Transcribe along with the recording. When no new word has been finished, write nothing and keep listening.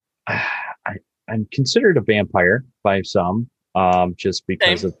I'm considered a vampire by some, just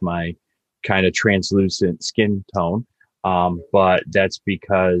because Same. of my kind of translucent skin tone. But that's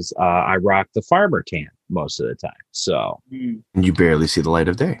because I rock the farmer tan most of the time. So Mm. And you barely see the light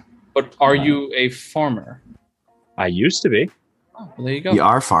of day. But are you a farmer? I used to be. Oh, well, there you go. We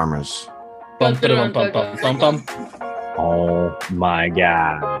are farmers. Bum, ba-da-bum, bum, bum, bum, bum. Oh my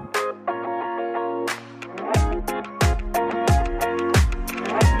God.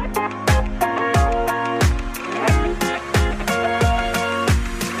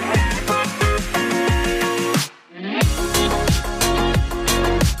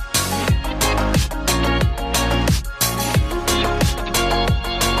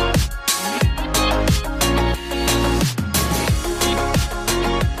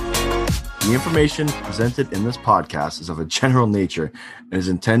 The information presented in this podcast is of a general nature and is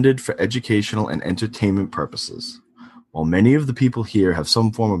intended for educational and entertainment purposes. While many of the people here have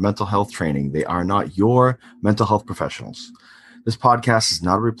some form of mental health training, they are not your mental health professionals. This podcast is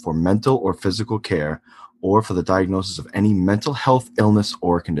not for mental or physical care or for the diagnosis of any mental health illness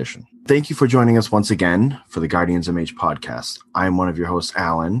or condition. Thank you for joining us once again for the Guardians MH podcast. I'm one of your hosts,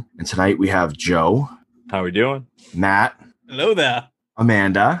 Alan, and tonight we have Joe. How we doing? Matt. Hello there.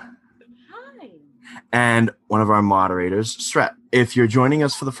 Amanda. And one of our moderators, Stret. If you're joining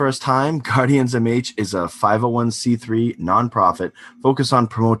us for the first time, Guardians MH is a 501c3 nonprofit focused on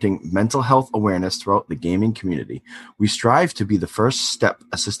promoting mental health awareness throughout the gaming community. We strive to be the first step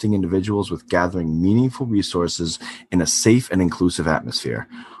assisting individuals with gathering meaningful resources in a safe and inclusive atmosphere.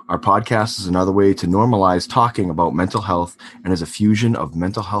 Our podcast is another way to normalize talking about mental health and is a fusion of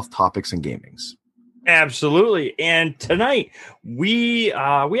mental health topics and gamings. Absolutely. And tonight we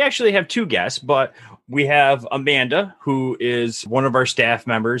actually have two guests, but we have Amanda, who is one of our staff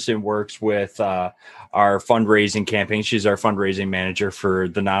members and works with our fundraising campaign. She's our fundraising manager for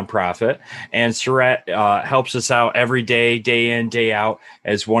the nonprofit. And Surratt helps us out every day, day in, day out,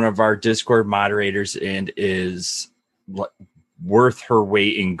 as one of our Discord moderators and is worth her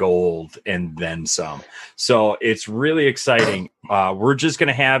weight in gold and then some. So it's really exciting. We're just going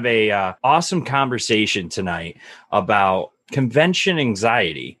to have a awesome conversation tonight about convention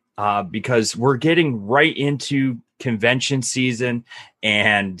anxiety. Because we're getting right into convention season.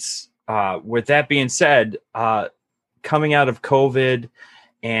 And with that being said, coming out of COVID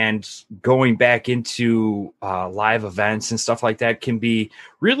and going back into live events and stuff like that can be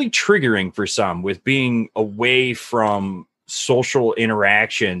really triggering for some, with being away from social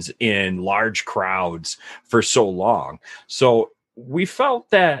interactions in large crowds for so long. So we felt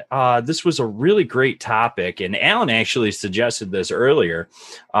that this was a really great topic, and Alan actually suggested this earlier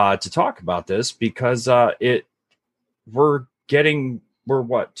to talk about this because we're 2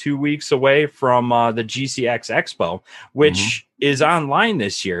 weeks away from the GCX Expo, which is online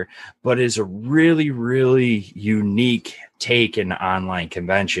this year, but is a really, really unique take in online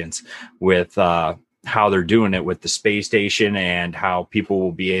conventions with how they're doing it with the space station and how people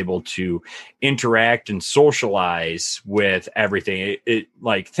will be able to interact and socialize with everything. It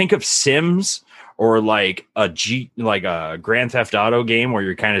like, think of Sims or like a Grand Theft Auto game where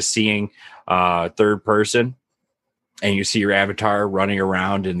you're kind of seeing third person and you see your avatar running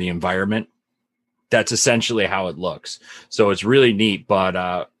around in the environment. That's essentially how it looks. So it's really neat,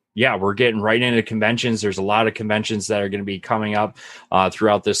 but yeah, we're getting right into conventions. There's a lot of conventions that are going to be coming up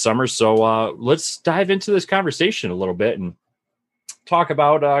throughout this summer. So let's dive into this conversation a little bit and talk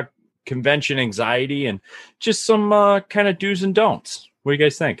about convention anxiety and just some kind of do's and don'ts. What do you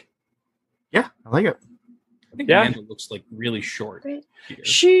guys think? Yeah, I like it. I think Yeah. Amanda looks like really short. Great. Here.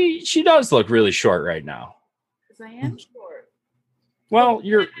 She does look really short right now. Because I am short. Well,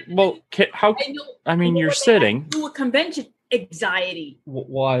 you're sitting. Do a convention anxiety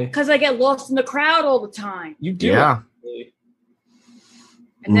Why? because I get lost in the crowd all the time, You do. Yeah. Actually.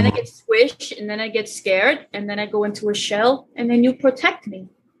 and then I get squished, and then I get scared, and then I go into a shell, and then you protect me.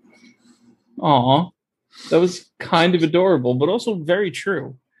 Aw. That was kind of adorable, but also very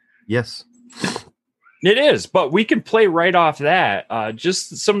true. Yes. It is, but we can play right off that.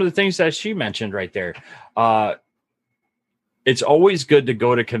 Just some of the things that she mentioned right there. It's always good to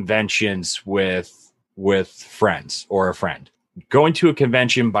go to conventions with friends or a friend. Going to a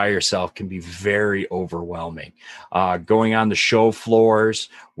convention by yourself can be very overwhelming. Going on the show floors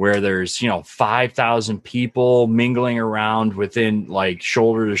where there's 5,000 people mingling around within like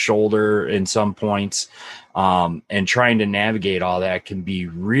shoulder to shoulder in some points, and trying to navigate all that can be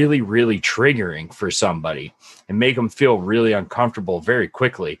really, really triggering for somebody and make them feel really uncomfortable very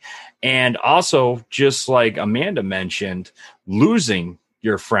quickly. And also, just like Amanda mentioned, losing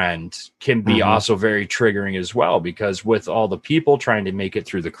your friend can be also very triggering as well, because with all the people trying to make it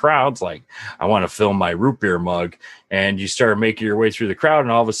through the crowds, like I want to fill my root beer mug, and you start making your way through the crowd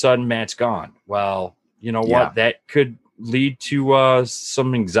and all of a sudden Matt's gone. Well, you know what? That could lead to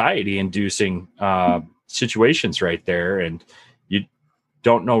some anxiety inducing situations right there. And you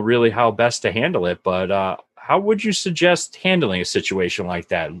don't know really how best to handle it, but how would you suggest handling a situation like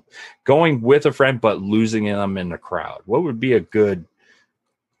that? Going with a friend, but losing them in the crowd. What would be a good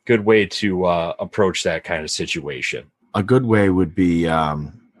way to approach that kind of situation? A good way would be,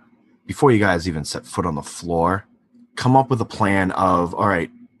 before you guys even set foot on the floor, come up with a plan of, all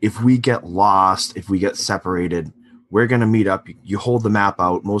right, if we get lost, if we get separated, we're going to meet up. You hold the map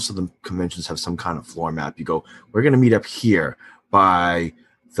out. Most of the conventions have some kind of floor map. You go, we're going to meet up here by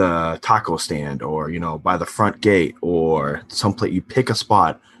the taco stand, or, you know, by the front gate, or someplace. You pick a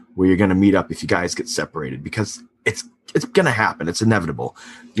spot where you're going to meet up if you guys get separated, because it's going to happen. It's inevitable.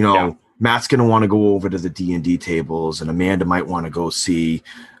 You know, Matt's going to want to go over to the D&D tables, and Amanda might want to go see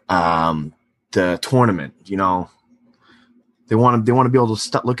the tournament. You know, they want to be able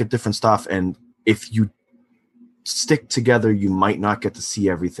to look at different stuff. And if you stick together, you might not get to see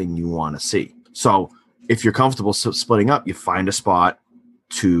everything you want to see. So if you're comfortable splitting up, you find a spot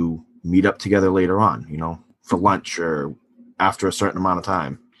to meet up together later on, you know, for lunch or after a certain amount of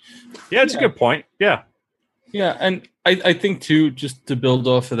time. Yeah, it's a good point. Yeah. Yeah. And I think too, just to build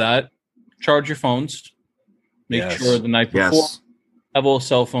off of that, charge your phones, make sure the night before have all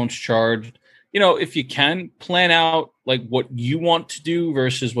cell phones charged. You know, if you can, plan out like what you want to do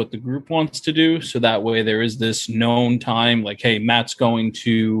versus what the group wants to do. So that way there is this known time, like, hey, Matt's going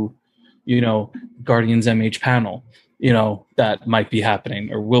to, you know, Guardians MH panel, you know, that might be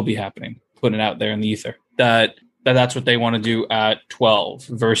happening or will be happening, putting it out there in the ether. That's what they want to do at 12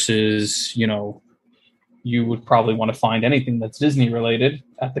 versus, you know, you would probably want to find anything that's Disney related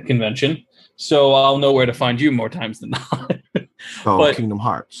at the convention. So I'll know where to find you more times than not. But Kingdom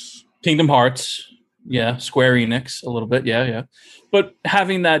Hearts, yeah, Square Enix a little bit, yeah. But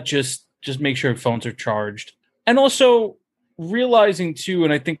having that just make sure phones are charged, and also realizing too,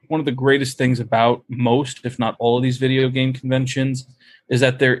 and I think one of the greatest things about most, if not all, of these video game conventions is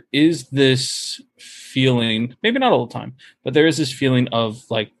that there is this feeling, maybe not all the time, but there is this feeling of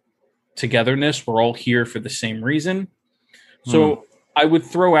like togetherness. We're all here for the same reason. So I would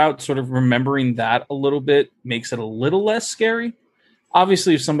throw out sort of remembering that a little bit makes it a little less scary.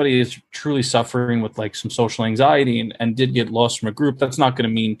 Obviously, if somebody is truly suffering with like some social anxiety and did get lost from a group, that's not going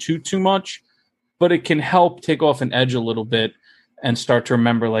to mean too much, but it can help take off an edge a little bit and start to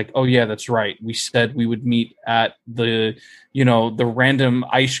remember like, oh yeah, that's right. We said we would meet at the, you know, the random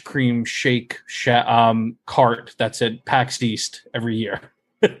ice cream shake cart that's at PAX East every year.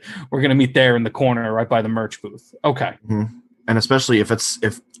 We're going to meet there in the corner right by the merch booth. Okay. Mm-hmm. And especially if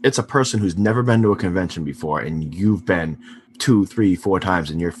it's a person who's never been to a convention before and you've been 2, 3, 4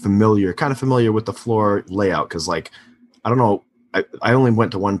 times and you're kind of familiar with the floor layout. Cause like, I don't know, I only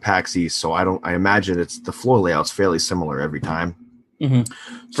went to one PAX East, so I imagine it's the floor layout's fairly similar every time. Mm-hmm.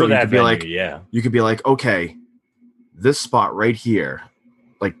 So you could be like, okay, this spot right here,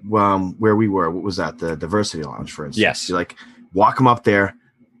 like where we were, what was that? The Diversity Lounge, for instance. Yes. You're like, walk them up there.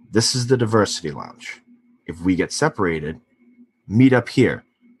 This is the Diversity Lounge. If we get separated, meet up here.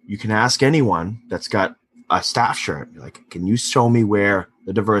 You can ask anyone that's got a staff shirt. You're like, can you show me where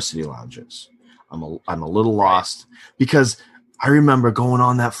the Diversity Lounge is? I'm a little lost, because I remember going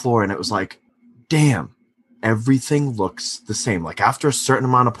on that floor and it was like, damn, everything looks the same. Like after a certain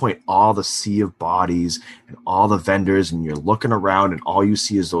amount of point, all the sea of bodies and all the vendors, and you're looking around and all you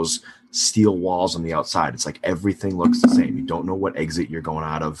see is those steel walls on the outside. It's like everything looks the same. You don't know what exit you're going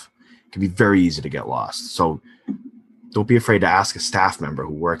out of. It can be very easy to get lost. So don't be afraid to ask a staff member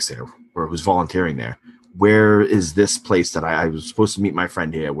who works there or who's volunteering there, where is this place that I was supposed to meet my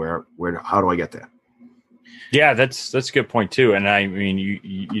friend here? How do I get there? Yeah, that's a good point too. And I mean,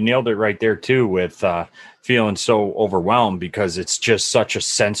 you nailed it right there too, with feeling so overwhelmed because it's just such a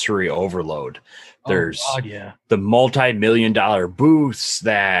sensory overload. There's the multi-million-dollar booths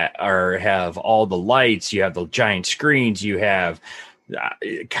that have all the lights. You have the giant screens. You have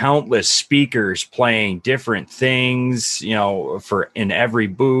countless speakers playing different things, you know, in every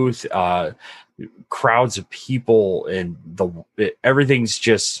booth. Crowds of people, and everything's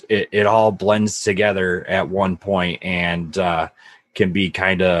just it all blends together at one point, and can be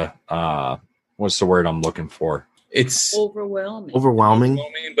kind of what's the word I'm looking for? It's overwhelming,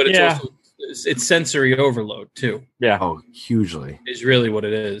 but it's also it's sensory overload too. Yeah. Oh, hugely is really what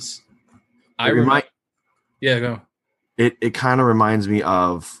it is. Go. It It kind of reminds me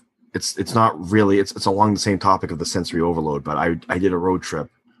of it's not really, it's along the same topic of the sensory overload, but I did a road trip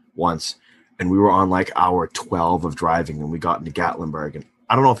once and we were on like hour 12 of driving and we got into Gatlinburg. And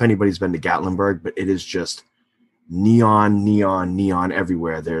I don't know if anybody's been to Gatlinburg, but it is just neon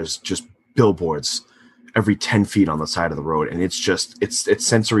everywhere. There's just billboards every 10 feet on the side of the road. And it's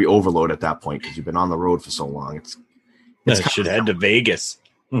sensory overload at that point because you've been on the road for so long. I should head to Vegas.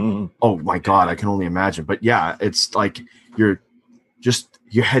 Oh my God, I can only imagine. But yeah, it's like your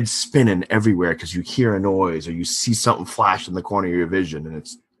head's spinning everywhere because you hear a noise or you see something flash in the corner of your vision, and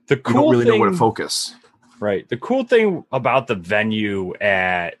you don't really know where to focus. Right. The cool thing about the venue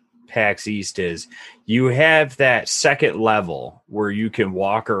at PAX East is you have that second level where you can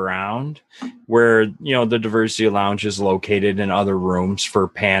walk around, where the Diversity Lounge is located in other rooms for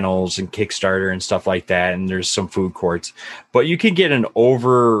panels and Kickstarter and stuff like that, and there's some food courts, but you can get an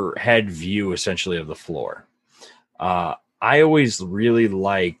overhead view essentially of the floor. I always really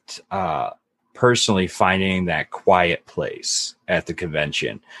liked personally finding that quiet place at the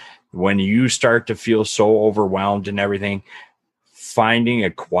convention. When you start to feel so overwhelmed and everything, finding a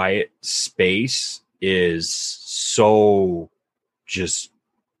quiet space is so just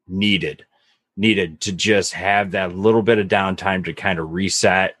needed to just have that little bit of downtime to kind of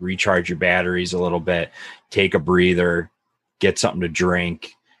reset, recharge your batteries a little bit, take a breather, get something to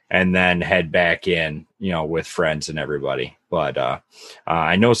drink, and then head back in, with friends and everybody. But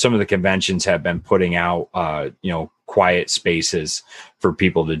I know some of the conventions have been putting out, quiet spaces for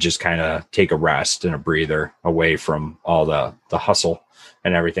people to just kind of take a rest and a breather away from all the hustle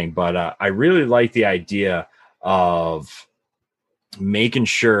and everything. But I really like the idea of making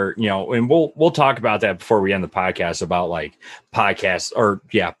sure, and we'll talk about that before we end the podcast about like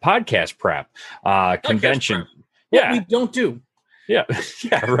podcast prep, convention. Prep. Yeah, we don't do. Yeah.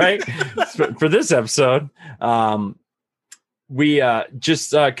 Yeah. Right. For this episode, we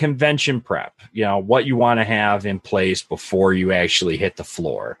just convention prep, what you want to have in place before you actually hit the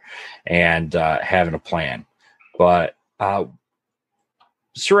floor and having a plan. But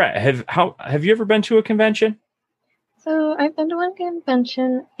Sarat, have you ever been to a convention? So I've been to one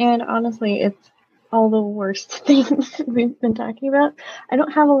convention, and honestly, it's all the worst things we've been talking about. I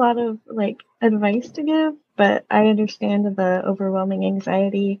don't have a lot of advice to give, but I understand the overwhelming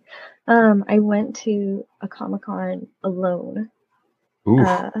anxiety. I went to a Comic-Con alone.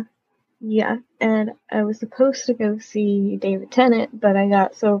 Yeah, and I was supposed to go see David Tennant, but I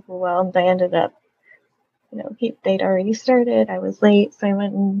got so overwhelmed I ended up, they'd already started. I was late, so I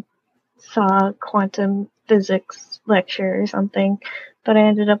went and saw quantum physics lecture or something, but I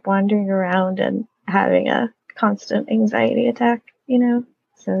ended up wandering around and having a constant anxiety attack,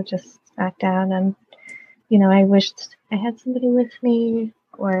 so just sat down and, I wished I had somebody with me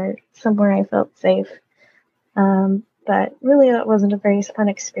or somewhere I felt safe. But really that wasn't a very fun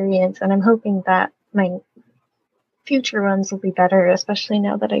experience, and I'm hoping that my future ones will be better, especially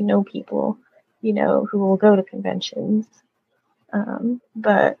now that I know people, who will go to conventions.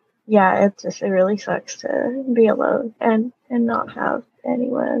 But yeah, it really sucks to be alone and not have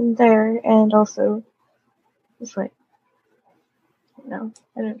anyone there, and also it's I don't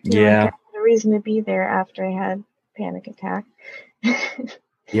feel like I had a reason to be there after I had panic attack.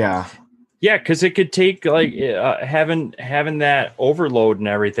 Yeah, because it could take having that overload and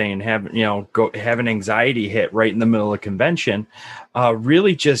everything, and have an anxiety hit right in the middle of convention,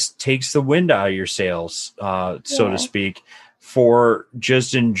 really just takes the wind out of your sails, so to speak, for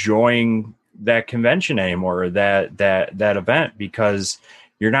just enjoying that convention anymore, or that event, because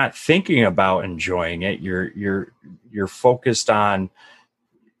you're not thinking about enjoying it. You're focused on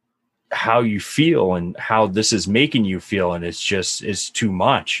how you feel and how this is making you feel, and it's too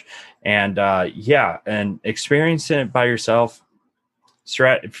much. And and experiencing it by yourself.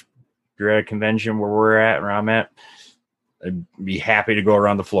 Sarat, if you're at a convention where I'm at, I'd be happy to go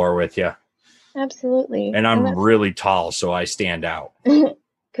around the floor with you. Absolutely. And I'm really tall, so I stand out.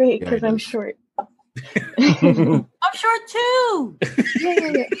 Great, because I'm short. I'm short too.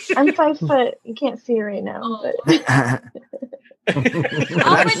 Yeah. I'm 5 foot. You can't see it right now. But.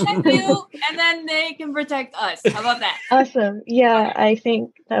 I'll protect you, and then they can protect us. How about that? Awesome. Yeah, I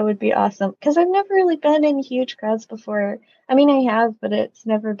think that would be awesome. Because I've never really been in huge crowds before. I mean, I have, but it's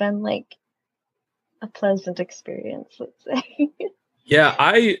never been a pleasant experience, let's say. Yeah,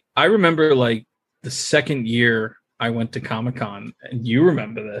 I remember the second year I went to Comic-Con, and you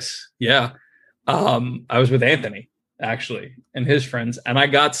remember this. Yeah. I was with Anthony, actually, and his friends, and I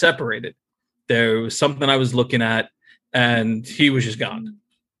got separated. There was something I was looking at, and he was just gone.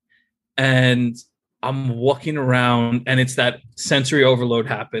 And I'm walking around, and it's that sensory overload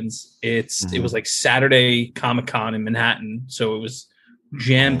happens. It was Saturday Comic-Con in Manhattan, so it was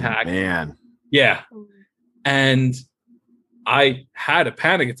jam packed. Man. Yeah, and I had a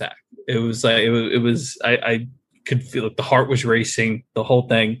panic attack. It was like it was. I could feel like the heart was racing, the whole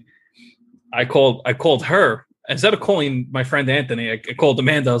thing. I called her instead of calling my friend Anthony. I called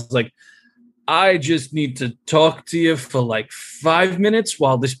Amanda. I was like, I just need to talk to you for like 5 minutes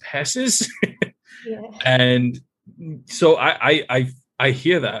while this passes. Yeah. And so I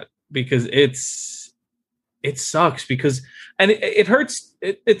hear that because it sucks because and it hurts.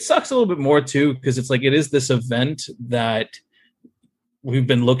 It sucks a little bit more too because it's like it is this event that we've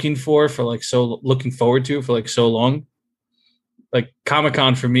been looking forward to for like so long. Like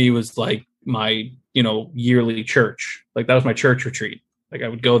Comic-Con for me was like my yearly church. Like that was my church retreat. Like I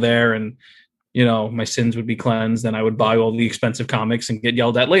would go there and my sins would be cleansed and I would buy all the expensive comics and get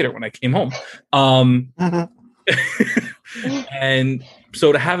yelled at later when I came home. And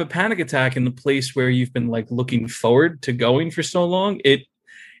so to have a panic attack in the place where you've been like looking forward to going for so long, it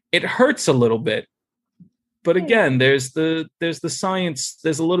hurts a little bit. But again, there's the science.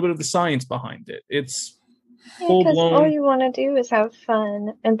 There's a little bit of the science behind it. It's full blown. All you want to do is have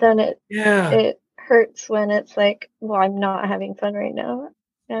fun, and then it hurts when it's like, well, I'm not having fun right now,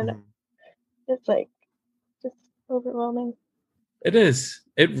 and it's like just overwhelming. It is.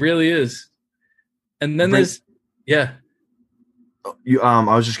 It really is. And then there's You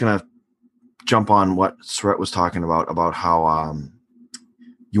I was just gonna jump on what Sret was talking about how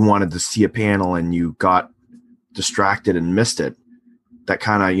you wanted to see a panel and you got distracted and missed it. That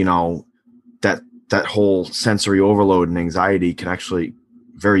kind of that whole sensory overload and anxiety can actually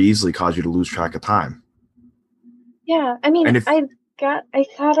very easily cause you to lose track of time. Yeah, I mean, I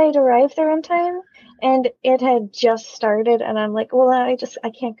thought I'd arrived there on time, and it had just started, and I'm like, well, I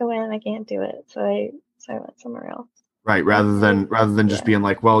can't go in, I can't do it, so I went somewhere else. Right, rather than just being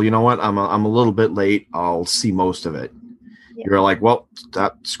like, well, you know what, I'm a little bit late, I'll see most of it. Yeah. You're like, well,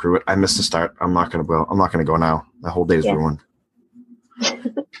 screw it, I missed the start. I'm not gonna go now. The whole day is ruined.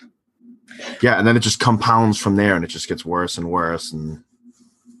 Yeah, and then it just compounds from there, and it just gets worse and worse. And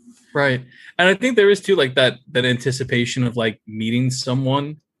right, and I think there is too like that anticipation of like meeting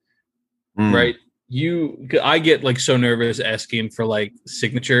someone, right? I get like so nervous asking for like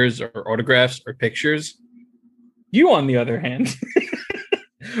signatures or autographs or pictures. You, on the other hand,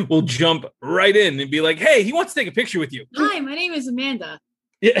 will jump right in and be like, "Hey, he wants to take a picture with you." Hi, my name is Amanda.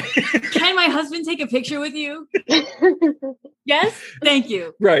 Yeah. Can my husband take a picture with you? Yes? Thank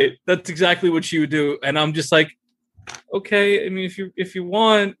you. Right. That's exactly what she would do. And I'm just like, okay, I mean, if you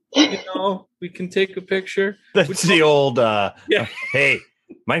want, we can take a picture. That's the old hey,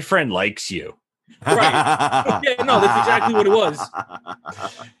 my friend likes you. Right. Yeah, no, that's exactly what it was.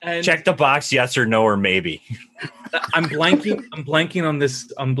 And check the box, yes or no or maybe. I'm blanking on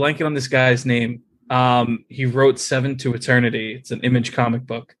this guy's name. He wrote 7 to Eternity. It's an Image comic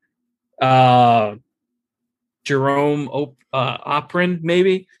book. Jerome Oprin,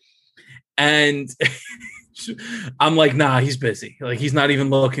 maybe. And I'm like, nah, he's busy. Like, he's not even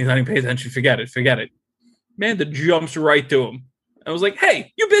looking. He's not even paying attention. Forget it. Amanda jumps right to him. I was like,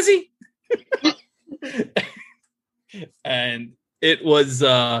 hey, you busy? And it was,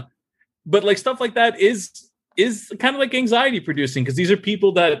 but like stuff like that is kind of like anxiety producing because these are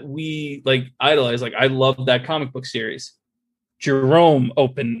people that we like idolize. Like I love that comic book series, Jerome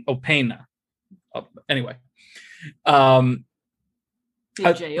Opena. Anyway, DJ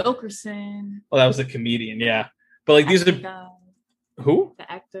Okerson. Well, that was a comedian, yeah. But like these are who?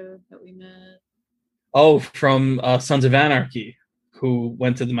 The actor that we met. Oh, from Sons of Anarchy, who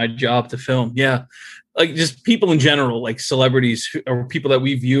went to my job to film. Yeah. Like just people in general, like celebrities or people that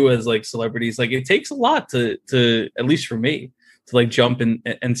we view as like celebrities. Like it takes a lot to at least for me to like jump in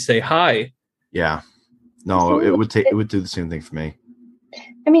and say hi. Yeah. No, it would do the same thing for me.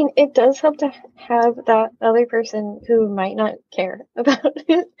 I mean, it does help to have that other person who might not care about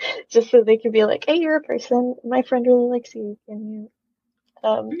it, just so they can be like, "Hey, you're a person. My friend really likes you. Can you?"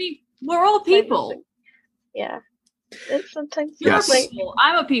 I mean, we're all people. Yeah. It's sometimes you're a people.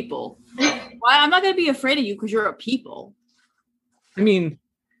 I'm a people. Why? I'm not going to be afraid of you because you're a people. I mean,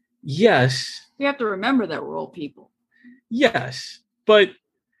 yes. We have to remember that we're all people. Yes, but.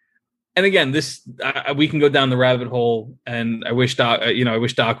 And again, this we can go down the rabbit hole, and I wish Doc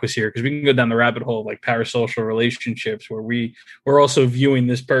was here because we can go down the rabbit hole of like parasocial relationships where we're also viewing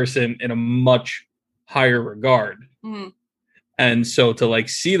this person in a much higher regard. Mm-hmm. And so to like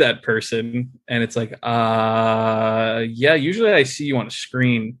see that person, and it's like, yeah, usually I see you on a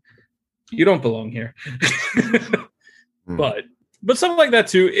screen. You don't belong here. But something like that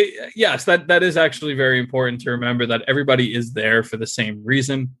too. Yes, that is actually very important to remember that everybody is there for the same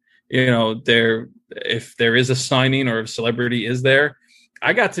reason. If there is a signing or if celebrity is there,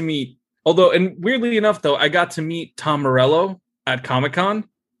 I got to meet, although, and weirdly enough, though, I got to meet Tom Morello at Comic-Con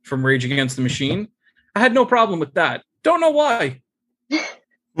from Rage Against the Machine. I had no problem with that. Don't know why.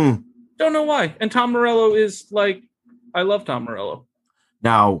 Don't know why. And Tom Morello is like, I love Tom Morello.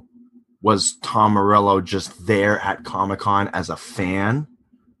 Now, was Tom Morello just there at Comic-Con as a fan?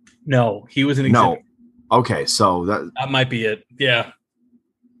 No, he was an exhibitor. No. Okay, so that might be it. Yeah.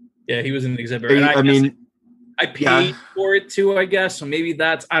 Yeah, he was an exhibitor. I And mean, I paid for it too, I guess. So maybe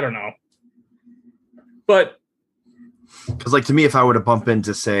that's, I don't know. But because, like, to me, if I were to bump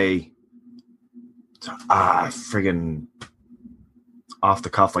into, say, friggin' off the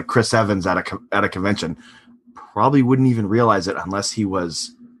cuff, like Chris Evans at a convention, probably wouldn't even realize it unless he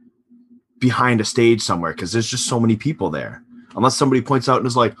was behind a stage somewhere, because there's just so many people there. Unless somebody points out and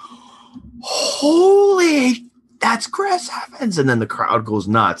is like, "Holy, that's Chris Evans," and then the crowd goes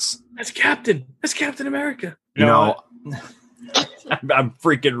nuts. That's Captain America. You know, I'm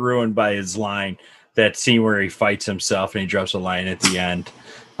freaking ruined by his line. That scene where he fights himself and he drops a line at the end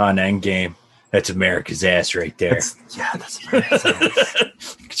on Endgame. That's America's ass right there. That's America's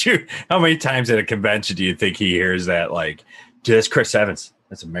ass. How many times at a convention do you think he hears that? Like, dude, that's Chris Evans.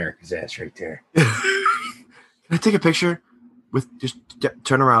 That's America's ass right there. Can I take a picture? Just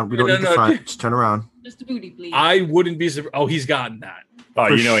turn around. We don't need the front. Just turn around. Just a booty, please. I wouldn't be surprised. Oh, he's gotten that. Oh,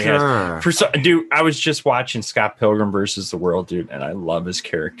 For you know he sure. has. Dude, I was just watching Scott Pilgrim versus the World, dude, and I love his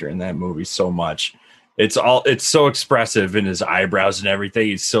character in that movie so much. It's so expressive in his eyebrows and everything.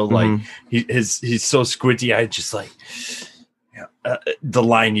 He's so like he's so squinty eyed, just like the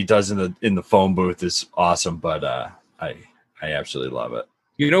line he does in the phone booth is awesome. But I absolutely love it.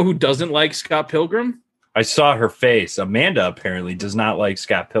 You know who doesn't like Scott Pilgrim? I saw her face. Amanda apparently does not like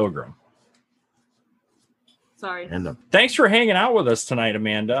Scott Pilgrim. Sorry. Thanks for hanging out with us tonight,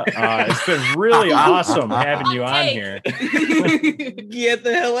 Amanda. It's been really awesome having you on here. Get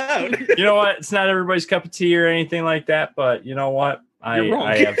the hell out. You know what? It's not everybody's cup of tea or anything like that, but you know what? I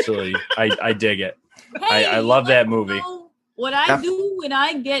absolutely I dig it. Hey, I love that movie. What I do when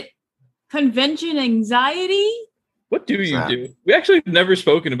I get convention anxiety? What do you do? We actually have never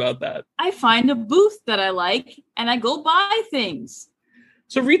spoken about that. I find a booth that I like and I go buy things.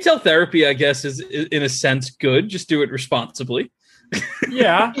 So retail therapy, I guess, is in a sense good. Just do it responsibly.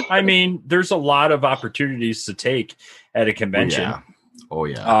 Yeah. I mean, there's a lot of opportunities to take at a convention. Oh,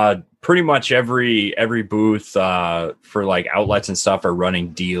 yeah. Pretty much every booth for like outlets and stuff are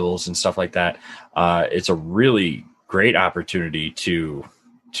running deals and stuff like that. It's a really great opportunity to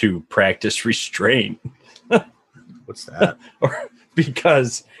practice restraint. What's that?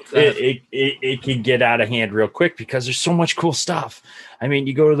 Because it can get out of hand real quick because there's so much cool stuff. I mean,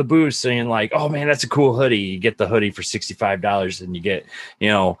 you go to the booth saying like, "Oh man, that's a cool hoodie." You get the hoodie for $65, and you get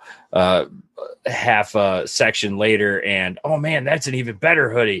half a section later, and oh man, that's an even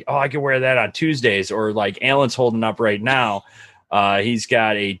better hoodie. Oh, I can wear that on Tuesdays. Or like Alan's holding up right now. He's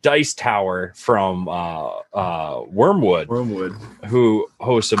got a dice tower from Wormwood, who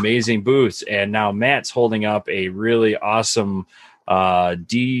hosts amazing booths, and now Matt's holding up a really awesome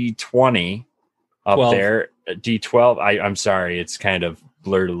D20 up 12. there. D12. I'm sorry, it's kind of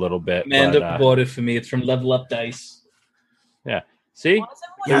blurred a little bit. Amanda bought it for me. It's from Level Up Dice. Yeah. See,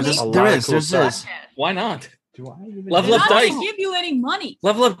 There's this. Why not? Do I even Level Up I Dice. don't give you any money.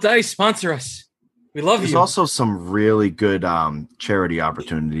 Level Up Dice, sponsor us. We love There's you. also some really good charity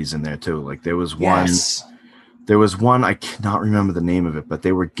opportunities in there too. Like there was one. Yes. There was one, I cannot remember the name of it, but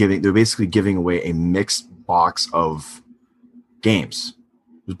they were basically giving away a mixed box of games.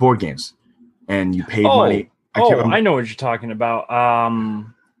 It was board games. And you paid money. I know what you're talking about.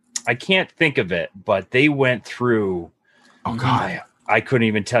 I can't think of it, but they went through. Oh God. I couldn't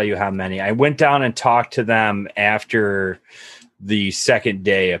even tell you how many. I went down and talked to them after the second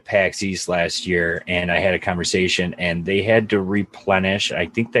day of PAX East last year, and I had a conversation, and they had to replenish. I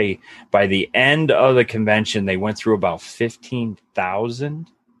think by the end of the convention, they went through about 15,000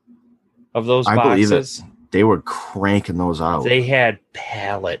 of those boxes. I believe it. They were cranking those out. They had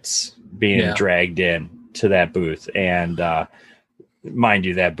pallets being dragged in to that booth, and mind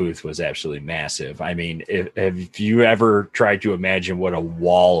you, that booth was absolutely massive. I mean, if you ever tried to imagine what a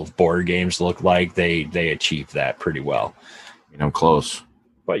wall of board games look like, they achieved that pretty well. I'm close.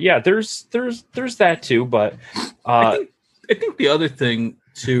 But yeah, there's that too. But I think the other thing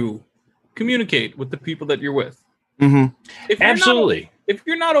to communicate with the people that you're with. Mm-hmm. Absolutely. If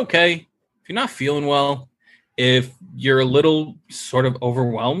you're not okay, if you're not feeling well, if you're a little sort of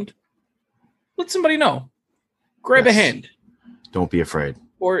overwhelmed, let somebody know. Grab a hand. Don't be afraid.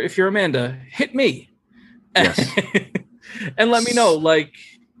 Or if you're Amanda, hit me. Yes. And let me know. Like,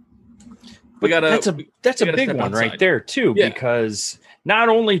 that's a big one right there too, because not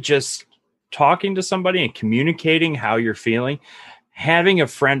only just talking to somebody and communicating how you're feeling, having a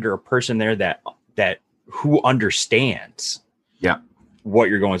friend or a person there that who understands what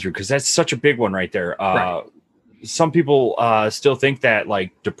you're going through, because that's such a big one right there. Right. Some people still think that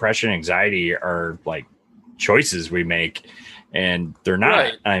like depression, anxiety are like choices we make, and they're not.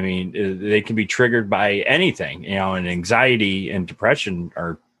 Right. I mean, they can be triggered by anything, and anxiety and depression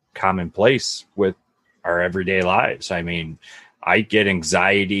are commonplace with our everyday lives. I mean, I get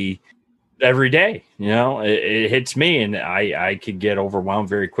anxiety every day, it hits me, and I could get overwhelmed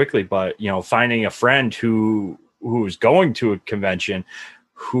very quickly. But, finding a friend who's going to a convention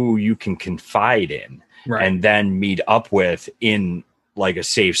who you can confide in, right, and then meet up with in like a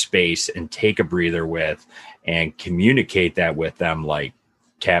safe space and take a breather with and communicate that with them, like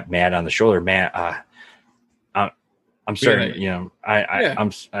tap Matt on the shoulder. Matt, I'm starting,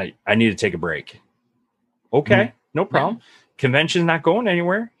 I need to take a break. Okay. No problem. Yeah. Convention's not going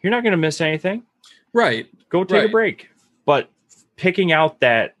anywhere. You're not going to miss anything. Right. Go take a break. But picking out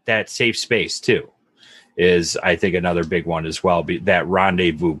that safe space too is, I think, another big one as well. That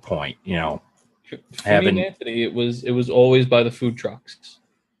rendezvous point, For me and Anthony, it was always by the food trucks.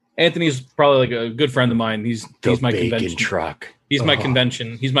 Anthony's probably like a good friend of mine. He's my convention truck. He's my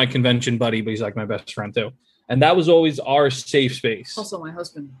convention. He's my convention buddy, but he's like my best friend too. And that was always our safe space. Also my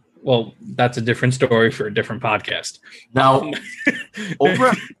husband. Well, that's a different story for a different podcast. Now,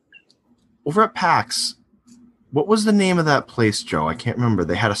 over at PAX, what was the name of that place, Joe? I can't remember.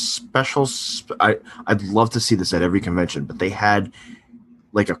 They had a special. I'd love to see this at every convention, but they had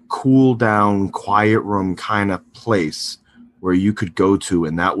like a cool down, quiet room kind of place where you could go to,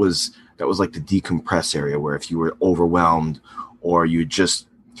 and that was like the decompress area, where if you were overwhelmed or you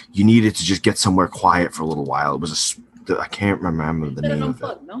needed to just get somewhere quiet for a little while. It was I can't remember the name of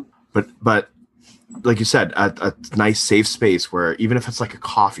it. No? But like you said, a nice safe space where even if it's like a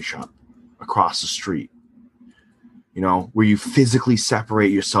coffee shop across the street, where you physically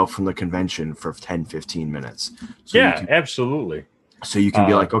separate yourself from the convention for 10, 15 minutes. So absolutely. So you can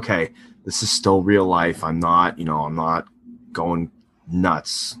be like, okay, this is still real life. I'm not going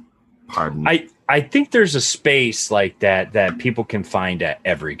nuts. Pardon. I think there's a space like that people can find at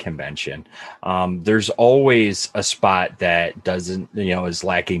every convention. There's always a spot that doesn't, is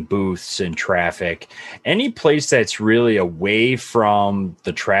lacking booths and traffic. Any place that's really away from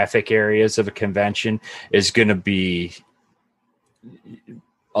the traffic areas of a convention is going to be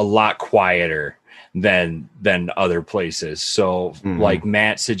a lot quieter than other places. So like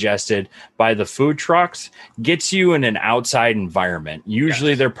Matt suggested, by the food trucks gets you in an outside environment.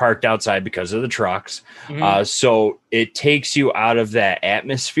 Usually they're parked outside because of the trucks. So it takes you out of that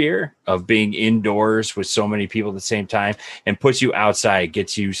atmosphere of being indoors with so many people at the same time and puts you outside,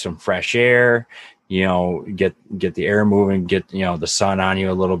 gets you some fresh air, get the air moving, get, the sun on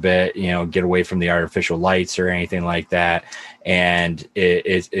you a little bit, get away from the artificial lights or anything like that. And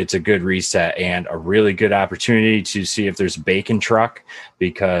it's a good reset and a really good opportunity to see if there's a bacon truck,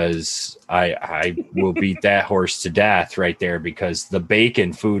 because I will beat that horse to death right there, because the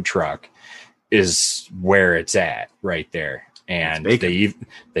bacon food truck is where it's at right there. And they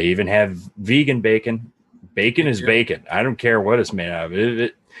even have vegan bacon. Bacon is bacon. I don't care what it's made of.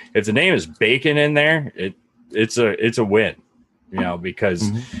 If the name is bacon in there, it's a win, because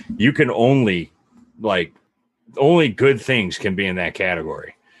you can only good things can be in that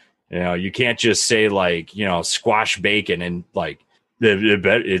category. You can't just say like, squash bacon and like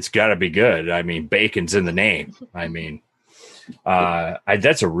it's got to be good. I mean, bacon's in the name. I mean,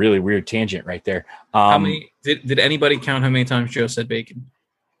 that's a really weird tangent right there. How many did anybody count how many times Joe said bacon?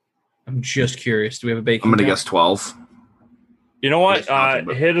 I'm just curious. Do we have a bacon? I'm going to guess 12. You know what?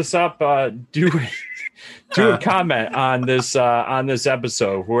 Hit us up. Do a comment on this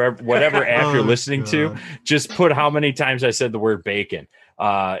episode. Whatever app you're listening to, just put how many times I said the word bacon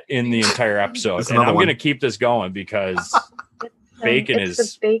in the entire episode. And I'm going to keep this going because bacon is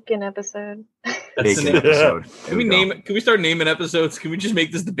the bacon episode. Bacon episode. Can we start naming episodes? Can we just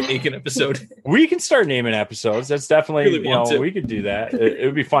make this the bacon episode? We can start naming episodes. That's definitely, we could do that. It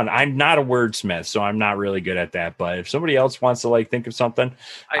would be fun. I'm not a wordsmith, so I'm not really good at that. But if somebody else wants to think of something,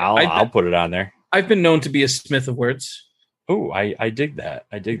 I'll put it on there. I've been known to be a smith of words. Oh, I dig that.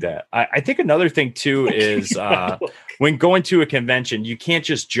 I think another thing too is when going to a convention, you can't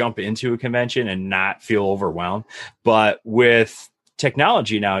just jump into a convention and not feel overwhelmed. But with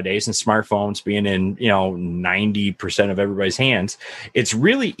technology nowadays and smartphones being in 90% of everybody's hands, it's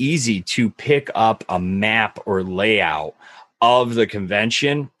really easy to pick up a map or layout of the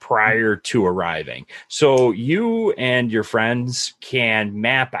convention prior to arriving. So you and your friends can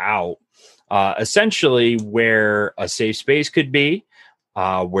map out essentially where a safe space could be,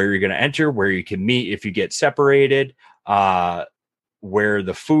 where you're going to enter, where you can meet if you get separated, where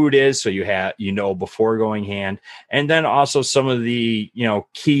the food is, so you know before going hand, and then also some of the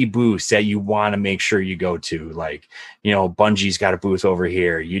key booths that you want to make sure you go to, like Bungie's got a booth over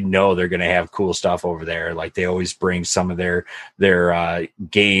here, they're going to have cool stuff over there, like they always bring some of their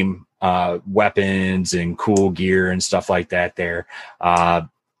game weapons and cool gear and stuff like that there.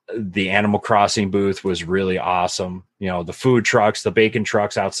 The Animal Crossing booth was really awesome. The food trucks, the bacon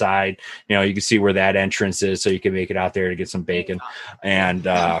trucks outside, you can see where that entrance is, so you can make it out there to get some bacon. And,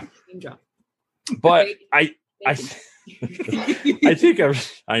 but I think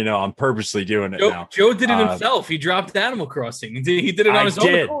I'm purposely doing it now. Joe did it himself. He dropped Animal Crossing. He did it on his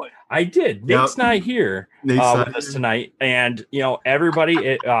own accord. I did. Nate's not here with us tonight. And, everybody,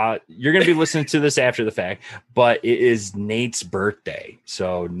 you're going to be listening to this after the fact, but it is Nate's birthday.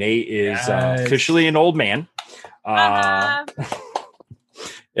 So Nate is officially an old man.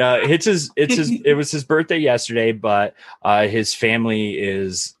 It was his birthday yesterday, but his family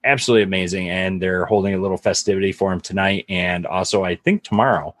is absolutely amazing, and they're holding a little festivity for him tonight, and also I think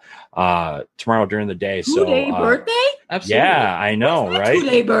tomorrow during the day. Two-day birthday? Absolutely. Yeah, I know, right?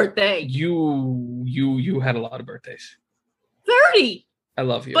 Two-day birthday. You had a lot of birthdays. 30. I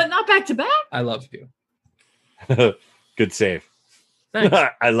love you, but not back to back. I love you. Good save. Thanks.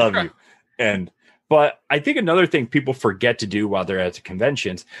 I love you. But I think another thing people forget to do while they're at the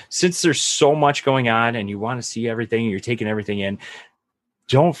conventions, since there's so much going on and you want to see everything, you're taking everything in,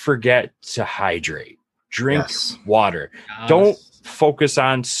 don't forget to hydrate. Drink water. Yes. Don't focus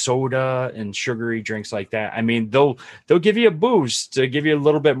on soda and sugary drinks like that. I mean, they'll give you a boost to give you a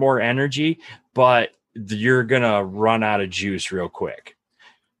little bit more energy, but you're going to run out of juice real quick.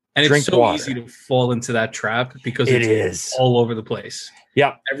 And Drink it's so water. easy to fall into that trap because It it's is. all over the place.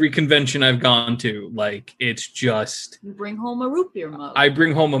 Yeah. Every convention I've gone to, like, it's just... You bring home a root beer mug. I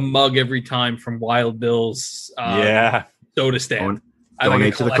bring home a mug every time from Wild Bill's soda stand.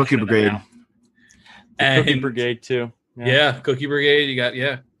 Donate to the Cookie Brigade. Cookie Brigade, too. Yeah, Cookie Brigade. You got,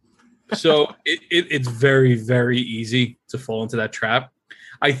 So it's very, very easy to fall into that trap.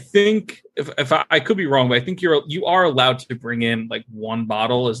 I think if I could be wrong, but I think you are allowed to bring in like one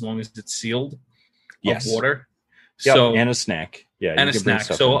bottle as long as it's sealed of water. Yep, So and a snack. Yeah, and a snack.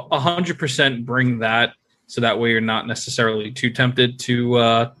 So 100% bring that, so that way you're not necessarily too tempted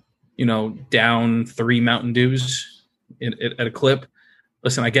to down 3 Mountain Dews at a clip.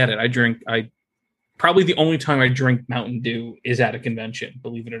 Listen, I get it. I probably the only time I drink Mountain Dew is at a convention,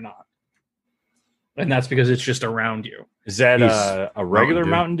 believe it or not. And that's because it's just around you. Is that a regular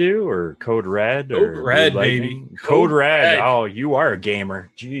Mountain Dew or Code Red? Code Red, baby. Code Red. Oh, you are a gamer.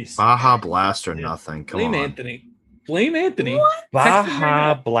 Jeez. Baja Blast or nothing. Come Blame on. Anthony. Blame Anthony. What?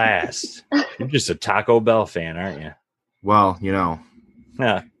 Baja Blast. You're just a Taco Bell fan, aren't you? Well,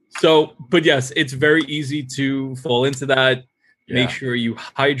 Yeah. So, but yes, it's very easy to fall into that. Yeah. Make sure you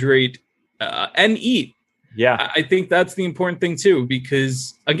hydrate and eat. Yeah. I think that's the important thing too,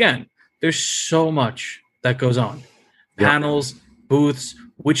 because again, there's so much that goes on. Yep. Panels, booths,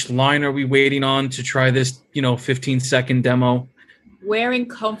 which line are we waiting on to try this, 15-second demo? Wearing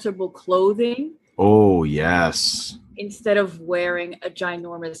comfortable clothing Oh, yes. instead of wearing a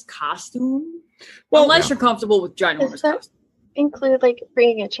ginormous costume. Well, Unless you're comfortable with Does ginormous that costume. include like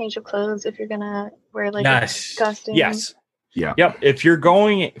bringing a change of clothes if you're gonna wear like Yes. a costume? Yes. Yeah. Yep. If you're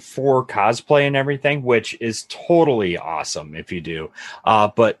going for cosplay and everything, which is totally awesome if you do.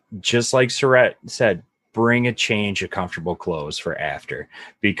 But just like Surratt said, bring a change of comfortable clothes for after,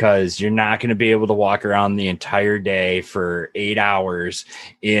 because you're not going to be able to walk around the entire day for 8 hours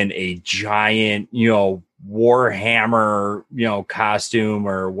in a giant, Warhammer, costume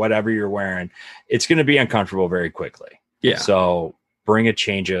or whatever you're wearing. It's going to be uncomfortable very quickly. Yeah. So bring a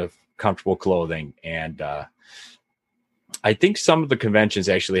change of comfortable clothing. And I think some of the conventions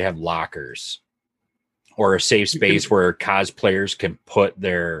actually have lockers or a safe space where cosplayers can put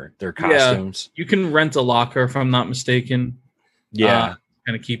their costumes. You can rent a locker, if I'm not mistaken. Yeah.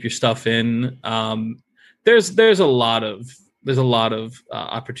 Kind of keep your stuff in. There's a lot of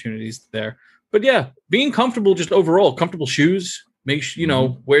opportunities there. But yeah, being comfortable, just overall comfortable shoes. Make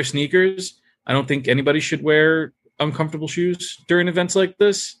sure wear sneakers. I don't think anybody should wear uncomfortable shoes during events like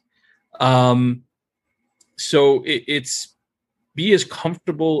this. So it's be as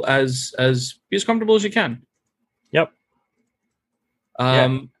comfortable as you can. Yep.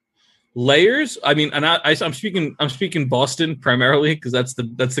 Layers. I mean, and I'm speaking Boston primarily because that's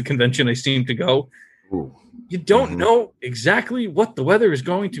the convention I seem to go. Ooh. You don't know exactly what the weather is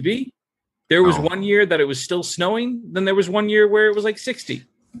going to be. There was one year that it was still snowing. Then there was one year where it was like 60.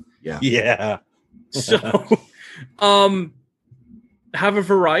 Yeah. Yeah. So, have a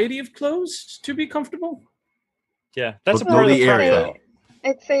variety of clothes to be comfortable. Yeah, that's a But part of know the the fun, area. though.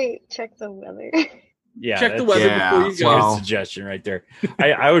 I'd say check the weather. Yeah, Check the that's- weather Yeah, before you That's go. a well- good suggestion right there.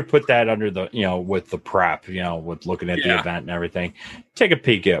 I would put that under the, with the prep, with looking at the Yeah. event and everything. Take a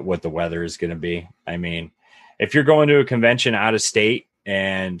peek at what the weather is going to be. I mean, if you're going to a convention out of state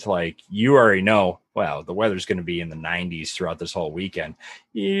and like you already know, well, the weather's going to be in the 90s throughout this whole weekend.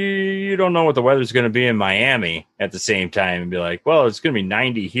 You don't know what the weather's going to be in Miami at the same time and be like, well, it's going to be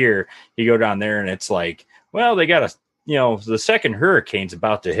 90 here. You go down there and it's like, well, they got a the second hurricane's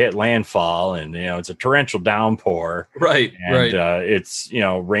about to hit landfall and, it's a torrential downpour Right, and it's,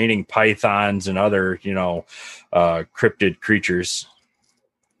 raining pythons and other, cryptid creatures.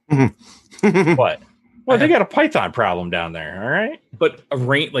 What? Well, they got a python problem down there. All right. But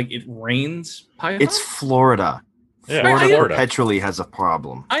it rains python? It's Florida. Yeah, Florida Florida. perpetually has a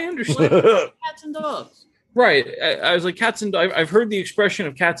problem. I understand. Cats and dogs. Right. I was like, cats and dogs. I've heard the expression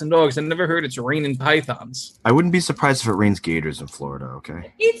of cats and dogs. I've never heard it's raining pythons. I wouldn't be surprised if it rains gators in Florida,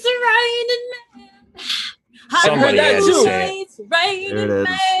 okay? It's a raining man. Somebody had to say it. It's raining There it is.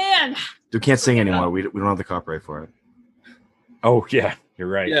 man. You can't sing anymore. We don't have the copyright for it. Oh, yeah. You're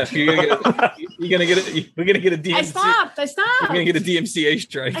right. Yeah, if you're gonna get a DMCA. I stopped. You're gonna get a DMCA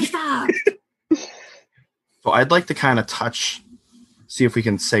strike. I stopped. So I'd like to kind of see if we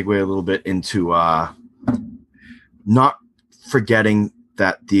can segue a little bit into not forgetting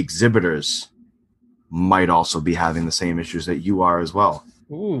that the exhibitors might also be having the same issues that you are as well.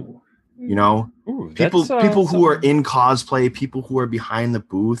 Ooh. Ooh, People that's, people who are something- in cosplay, people who are behind the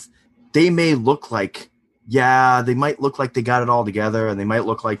booth, they may look like, they might look like they got it all together and they might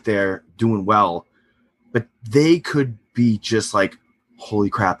look like they're doing well, but they could be just like, holy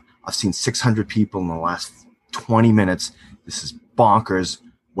crap, I've seen 600 people in the last 20 minutes. This is bonkers.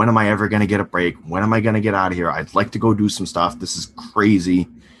 When am I ever going to get a break? When am I going to get out of here? I'd like to go do some stuff. This is crazy.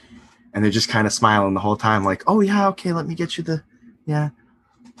 And they're just kind of smiling the whole time like, oh, yeah, okay, let me get you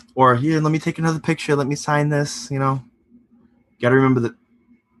or here, let me take another picture. Let me sign this, Got to remember that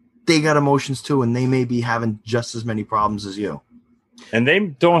they got emotions too, and they may be having just as many problems as you. And they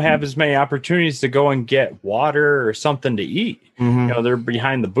don't have as many opportunities to go and get water or something to eat. Mm-hmm. They're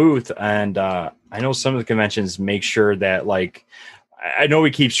behind the booth. And I know some of the conventions make sure that, like, I know we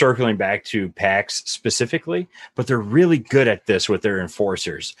keep circling back to PAX specifically, but they're really good at this with their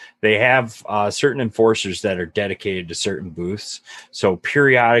enforcers. They have certain enforcers that are dedicated to certain booths. So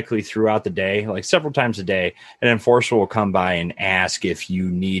periodically throughout the day, like several times a day, an enforcer will come by and ask if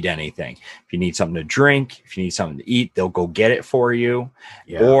you need anything. If you need something to drink, if you need something to eat, they'll go get it for you.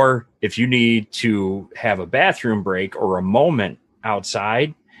 Yeah. Or if you need to have a bathroom break or a moment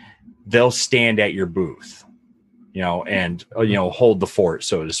outside, they'll stand at your booth, and hold the fort,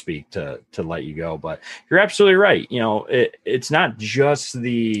 so to speak, to let you go. But you're absolutely right. It's not just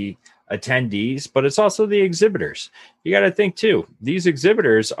the attendees, but it's also the exhibitors. You got to think too, these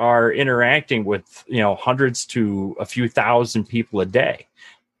exhibitors are interacting with, hundreds to a few thousand people a day.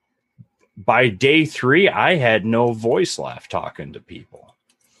 By day 3, I had no voice left talking to people.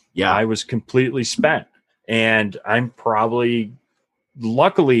 Yeah. I was completely spent, and I'm probably,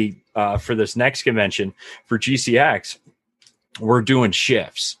 luckily, for this next convention for GCX, we're doing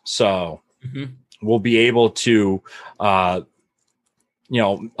shifts. So we'll be able to,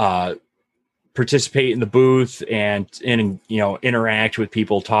 participate in the booth and interact with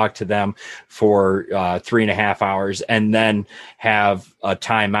people, talk to them for 3.5 hours, and then have a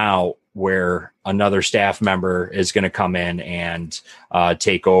timeout where another staff member is going to come in and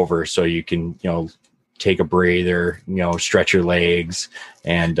take over. So you can, take a breather, stretch your legs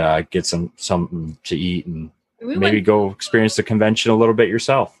and get something to eat and maybe go experience the convention a little bit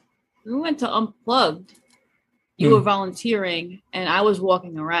yourself. We went to Unplugged. You were volunteering and I was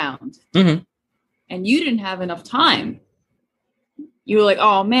walking around. Mm-hmm. And you didn't have enough time. You were like,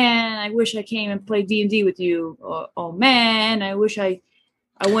 oh man, I wish I came and played D&D with you. Or, oh man, I wish I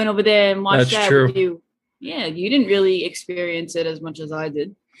went over there and watched That's that true. with you. Yeah, you didn't really experience it as much as I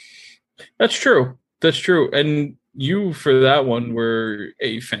did. That's true. That's true. And you, for that one, were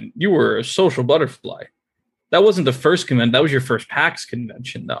you were a social butterfly. That wasn't the first convention. That was your first PAX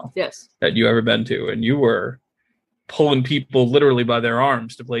convention, though, Yes. that you ever been to. And you were pulling people literally by their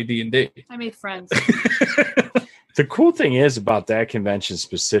arms to play D&D. I made friends. The cool thing is about that convention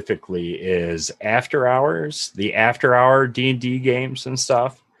specifically is after hours, the after hour D&D games and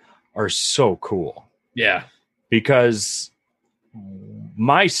stuff are so cool. Yeah. Because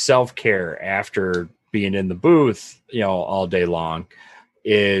my self-care after being in the booth, all day long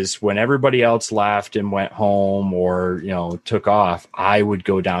is when everybody else left and went home or, took off, I would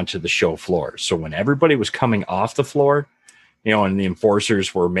go down to the show floor. So when everybody was coming off the floor, and the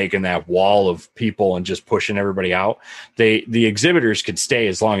enforcers were making that wall of people and just pushing everybody out. The exhibitors could stay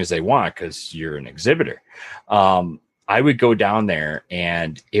as long as they want because you're an exhibitor. I would go down there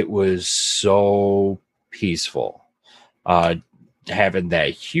and it was so peaceful. Having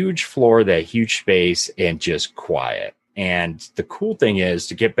that huge floor, that huge space, and just quiet. And the cool thing is,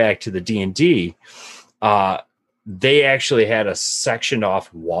 to get back to the D&D, they actually had a sectioned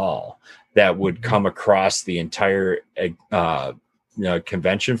off wall that would come across the entire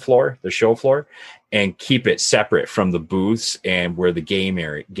convention floor, the show floor, and keep it separate from the booths and where the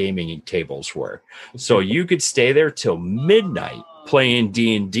gaming tables were. So you could stay there till midnight playing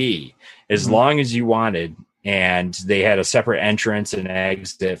D&D as long as you wanted. And they had a separate entrance and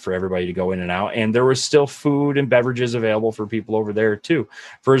exit for everybody to go in and out. And there was still food and beverages available for people over there too,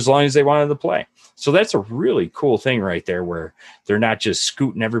 for as long as they wanted to play. So that's a really cool thing right there, where they're not just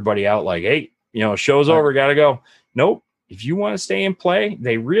scooting everybody out like, hey, show's over, gotta go. Nope. If you want to stay and play,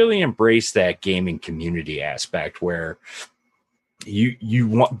 they really embrace that gaming community aspect where you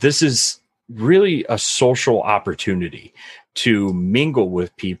want, this is really a social opportunity to mingle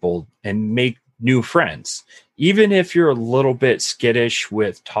with people and make new friends. Even if you're a little bit skittish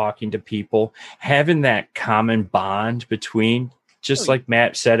with talking to people, having that common bond between, just like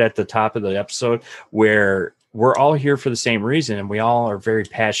Matt said at the top of the episode, where we're all here for the same reason and we all are very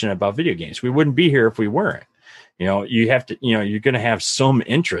passionate about video games. We wouldn't be here if we weren't. You have to, you're going to have some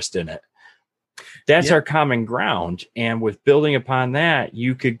interest in it. That's our common ground. And with building upon that,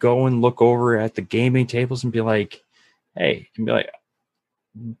 you could go and look over at the gaming tables and be like, hey, and be like,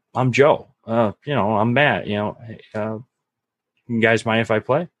 I'm Joe. I'm Matt. You guys mind if I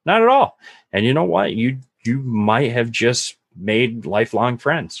play? Not at all. And you know what? You might have just made lifelong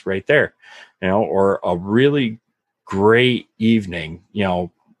friends right there, or a really great evening,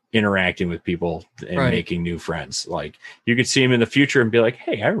 interacting with people and making new friends. Like, you could see them in the future and be like,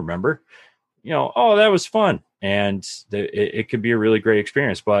 hey, I remember, oh, that was fun. And it could be a really great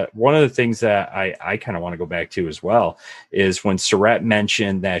experience. But one of the things that I kind of want to go back to as well is when Surette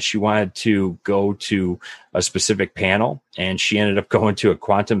mentioned that she wanted to go to a specific panel and she ended up going to a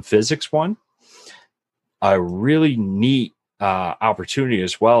quantum physics one. A really neat opportunity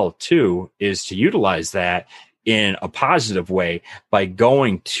as well, too, is to utilize that in a positive way by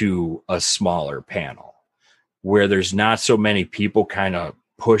going to a smaller panel where there's not so many people kind of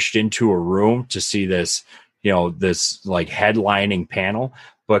pushed into a room to see this, this like headlining panel,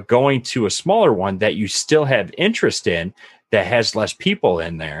 but going to a smaller one that you still have interest in, that has less people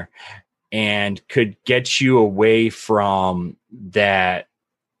in there and could get you away from that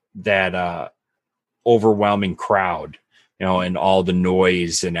overwhelming crowd, and all the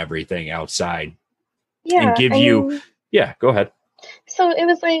noise and everything outside. Yeah. And give go ahead. So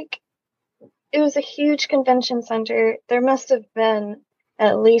it was a huge convention center. There must have been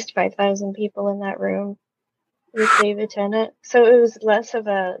at least 5,000 people in that room with David Tennant. So it was less of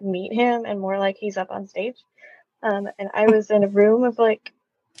a meet him and more like he's up on stage. And I was in a room of like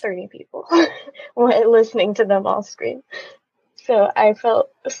 30 people listening to them all scream. So I felt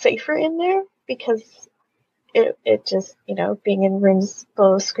safer in there because it just, being in rooms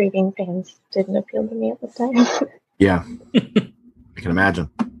full of screaming fans didn't appeal to me at the time. Yeah. I can imagine.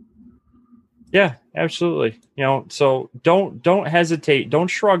 Yeah, absolutely. So don't hesitate. Don't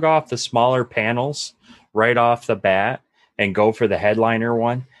shrug off the smaller panels right off the bat and go for the headliner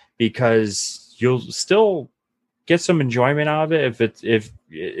one, because you'll still get some enjoyment out of it if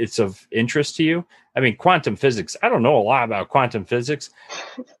it's of interest to you. I mean, quantum physics, I don't know a lot about quantum physics,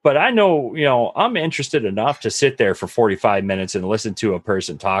 but I know, I'm interested enough to sit there for 45 minutes and listen to a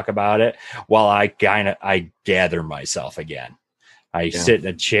person talk about it while I gather myself again. I sit in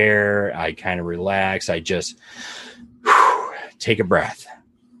a chair, I kind of relax, I just take a breath.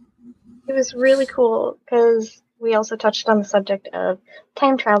 It was really cool because we also touched on the subject of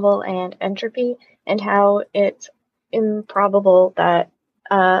time travel and entropy and how it's improbable that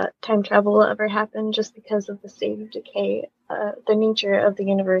time travel will ever happen just because of the state of decay, the nature of the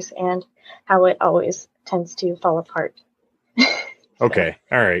universe, and how it always tends to fall apart. Okay.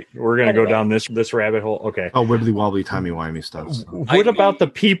 All right. We're going to go down this rabbit hole. Okay. Oh, wibbly wobbly, timey-wimey stuff. So. What about the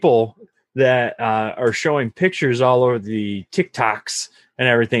people that are showing pictures all over the TikToks and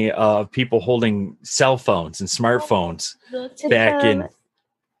everything of people holding cell phones and smartphones back in?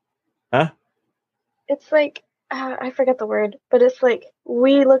 Huh? It's like, I forget the word, but it's like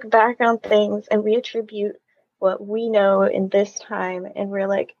we look back on things and we attribute what we know in this time. And we're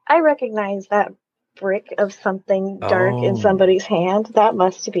like, I recognize that brick of something dark in somebody's hand. That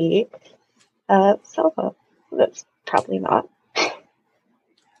must be a cell phone. That's probably not.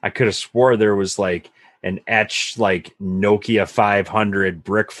 I could have swore there was like an etched like Nokia 500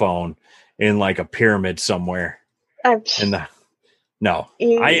 brick phone in like a pyramid somewhere. I'm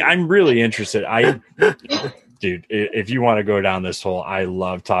really interested. Dude, if you want to go down this hole, I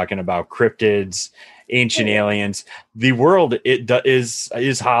love talking about cryptids, ancient aliens. The world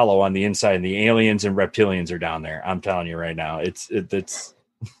is hollow on the inside, and the aliens and reptilians are down there. I'm telling you right now, it's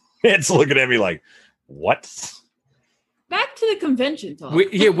looking at me like, what? Back to the convention talk. Where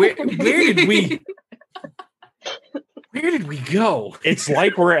did we? Where did we go? It's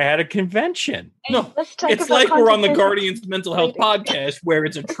like we're at a convention. No, it's like we're on the Guardians Mental Health podcast where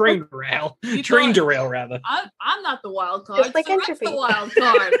it's a train derail rather. I'm not the wild card. Just like Entropy. The wild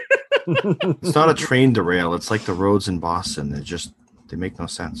card. It's not a train derail. It's like the roads in Boston. They make no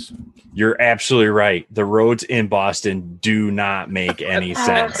sense. You're absolutely right. The roads in Boston do not make any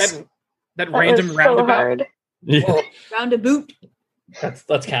sense. That random roundabout. Yeah. Roundabout.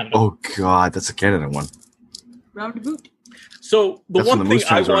 That's Canada. Oh God, that's a Canada one. Roundabout. So That's one when the thing moose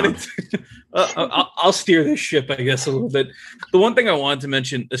I turns wanted, I'll steer this ship, I guess, a little bit. The one thing I wanted to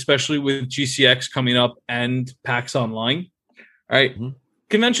mention, especially with GCX coming up and PAX Online, all right,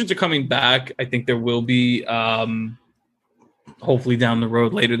 conventions are coming back. I think there will be, hopefully down the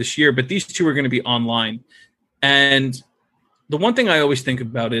road later this year, but these two are going to be online. And the one thing I always think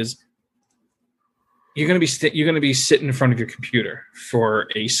about is you're going to be sitting in front of your computer for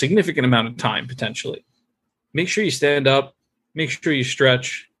a significant amount of time potentially. Make sure you stand up. Make sure you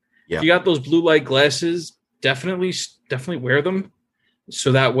stretch. Yeah. If you got those blue light glasses, definitely wear them.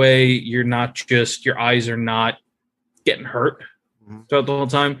 So that way your eyes are not getting hurt throughout the whole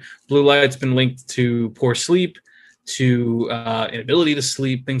time. Blue light's been linked to poor sleep, to inability to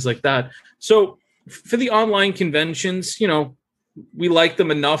sleep, things like that. So for the online conventions, we like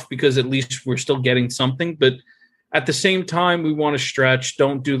them enough because at least we're still getting something. But at the same time, we want to stretch.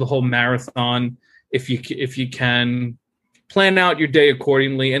 Don't do the whole marathon. If you can, plan out your day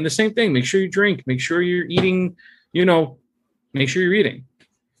accordingly. And the same thing, make sure you drink, make sure you're eating, make sure you're eating.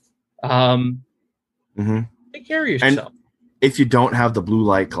 Take care of yourself. And if you don't have the blue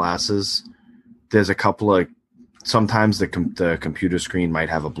light glasses, there's a couple of, sometimes the computer screen might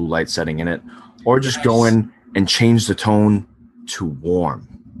have a blue light setting in it, or just go in and change the tone to warm.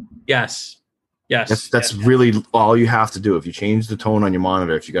 Yes. That's really all you have to do. If you change the tone on your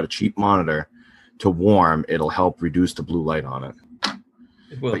monitor, if you got a cheap monitor, to warm, it'll help reduce the blue light on it.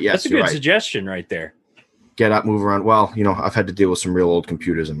 It will. But yes, That's a good suggestion right there. Get up, move around. Well, I've had to deal with some real old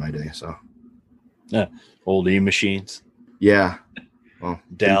computers in my day, so. Yeah, old E-machines. Yeah. Well,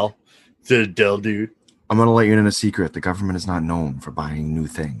 Dell. The Dell dude. I'm going to let you in a secret. The government is not known for buying new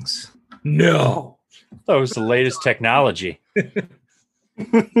things. No. That was the latest technology. Want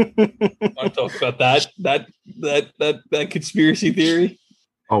to talk about that conspiracy theory?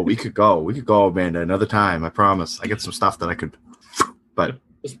 Oh, we could go, Amanda, another time. I promise. I get some stuff that I could, but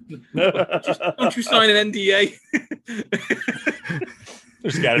don't you sign an NDA?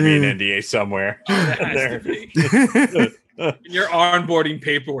 There's got to be an NDA somewhere. In your onboarding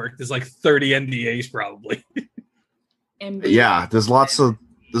paperwork, there's like 30 NDAs probably. Yeah, there's lots of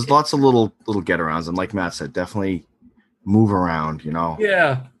little get-arounds, and like Matt said, definitely move around.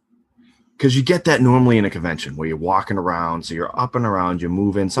 Yeah. Because you get that normally in a convention where you're walking around, so you're up and around, you're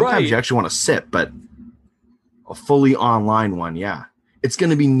moving. Sometimes you actually want to sit, but a fully online one, yeah. It's going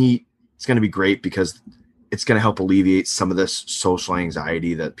to be neat. It's going to be great because it's going to help alleviate some of this social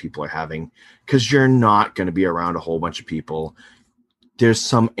anxiety that people are having because you're not going to be around a whole bunch of people. There's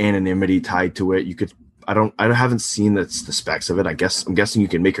some anonymity tied to it. I haven't seen the specs of it. I'm guessing you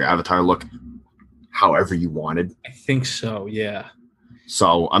can make your avatar look however you wanted. I think so, yeah.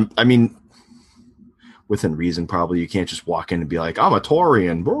 So, I mean, within reason, probably you can't just walk in and be like, I'm a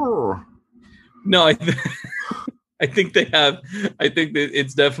Taurian. Brr. No, I think they have. I think that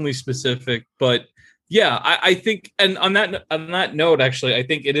it's definitely specific, but yeah, I think, and on that note, actually, I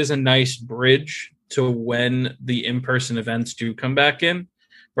think it is a nice bridge to when the in-person events do come back in,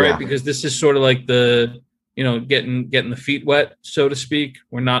 right? Yeah. Because this is sort of like the getting the feet wet, so to speak.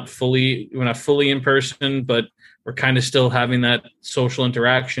 We're not fully in person, but we're kind of still having that social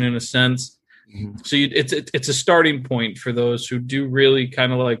interaction in a sense. So it's a starting point for those who do really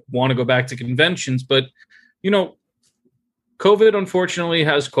kind of like want to go back to conventions. But, COVID, unfortunately,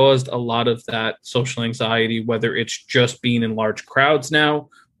 has caused a lot of that social anxiety, whether it's just being in large crowds now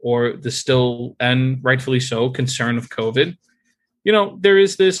or the still, and rightfully so, concern of COVID. There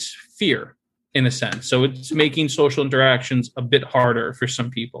is this fear in a sense. So it's making social interactions a bit harder for some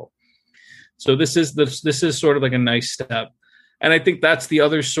people. So this is sort of like a nice step. And I think that's the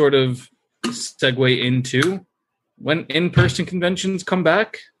other sort of segue into when in-person conventions come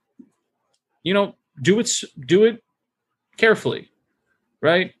back, do it carefully,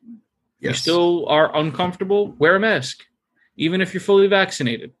 right? If you still are uncomfortable, wear a mask, even if you're fully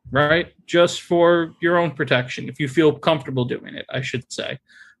vaccinated, right? Just for your own protection. If you feel comfortable doing it, I should say.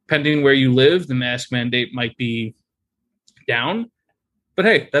 Depending where you live, the mask mandate might be down. But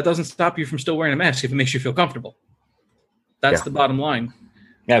hey, that doesn't stop you from still wearing a mask if it makes you feel comfortable. That's the bottom line.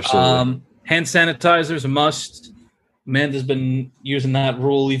 Absolutely. Hand sanitizer is a must. Amanda's been using that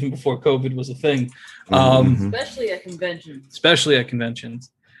rule even before COVID was a thing. Especially at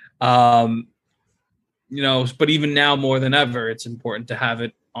conventions. But even now more than ever, it's important to have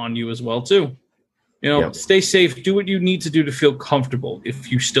it on you as well too. Stay safe. Do what you need to do to feel comfortable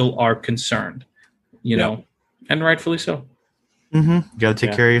if you still are concerned. And rightfully so. You got to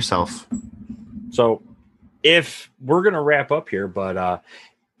take care of yourself. So, if we're going to wrap up here, but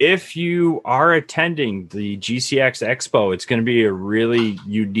if you are attending the GCX Expo, it's going to be a really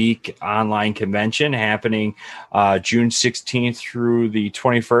unique online convention happening June 16th through the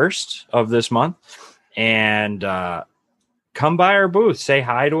 21st of this month. And come by our booth, say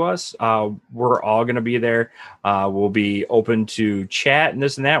hi to us. We're all going to be there. We'll be open to chat and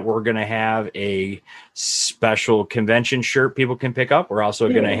this and that. We're going to have a special convention shirt people can pick up. We're also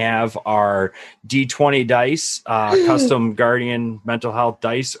going to have our D20 dice, custom Guardian mental health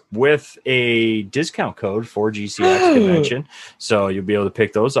dice with a discount code for GCX convention. So you'll be able to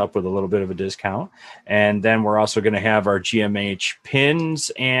pick those up with a little bit of a discount. And then we're also going to have our GMH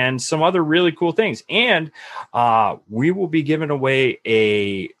pins and some other really cool things. And we will be giving away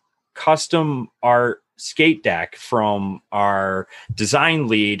a custom art skate deck from our design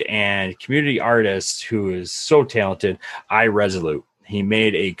lead and community artist who is so talented, iResolute. He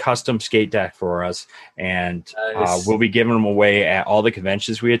made a custom skate deck for us, and we'll be giving them away at all the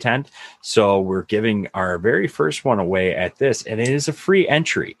conventions we attend. So we're giving our very first one away at this, and it is a free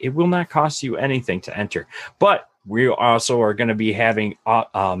entry. It will not cost you anything to enter, but we also are going to be having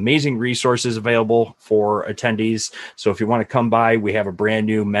amazing resources available for attendees. So if you want to come by, we have a brand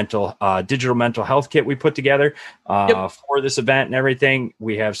new digital mental health kit we put together for this event and everything.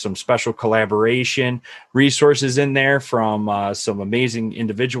 We have some special collaboration resources in there from some amazing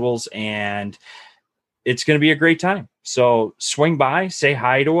individuals, and it's going to be a great time. So swing by, say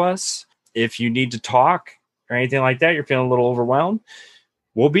hi to us. If you need to talk or anything like that, you're feeling a little overwhelmed,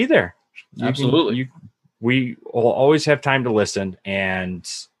 we'll be there. Absolutely. We will always have time to listen and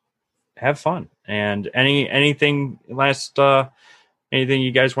have fun. And anything you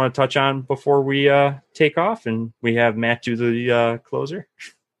guys want to touch on before we take off and we have Matt do the closer?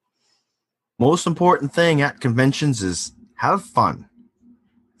 Most important thing at conventions is have fun.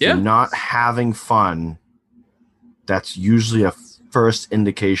 If you're not having fun, that's usually a first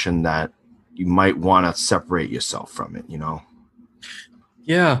indication that you might want to separate yourself from it,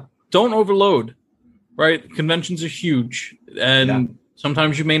 Yeah. Don't overload. Right? Conventions are huge, and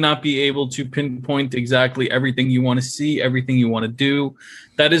sometimes you may not be able to pinpoint exactly everything you want to see, everything you want to do.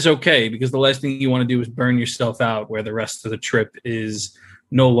 That is okay, because the last thing you want to do is burn yourself out where the rest of the trip is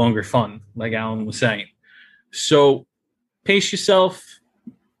no longer fun, like Alan was saying. So pace yourself,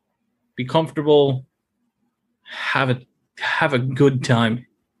 be comfortable, have a good time.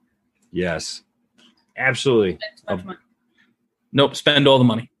 Yes, absolutely. Nope, spend all the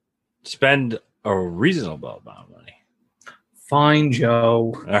money. Spend a reasonable amount of money. Fine,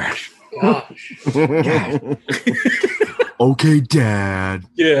 Joe. All right. Gosh. Okay, Dad.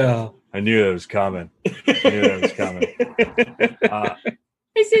 Yeah. I knew that was coming. I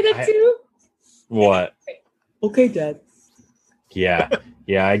say that too. What? Okay, Dad. Yeah.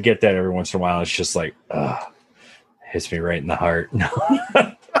 I get that every once in a while. It's just like, hits me right in the heart. No,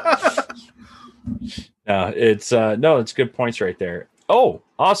 it's good points right there. Oh,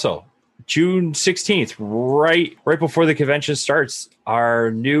 also, June 16th, right before the convention starts,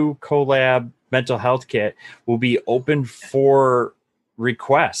 our new collab mental health kit will be open for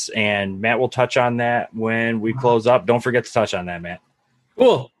requests, and Matt will touch on that when we close up. Don't forget to touch on that, Matt.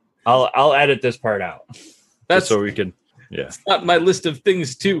 Cool. I'll edit this part out. That's so we can. Yeah. It's not my list of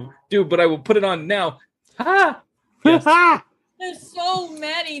things to do, but I will put it on now. Ha! Yes. There's so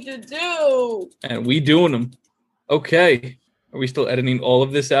many to do. And we doing them. Okay. Are we still editing all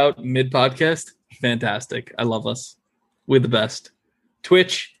of this out mid-podcast? Fantastic. I love us. We're the best.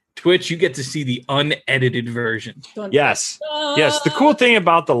 Twitch, you get to see the unedited version. Yes. The cool thing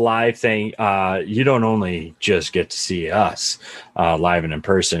about the live thing, you don't only just get to see us live and in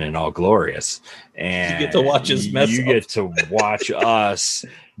person and all glorious. And you get to watch us mess You up. get to watch us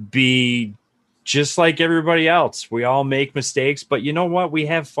be just like everybody else, we all make mistakes, but you know what? We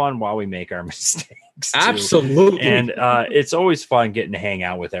have fun while we make our mistakes. Too. Absolutely. And it's always fun getting to hang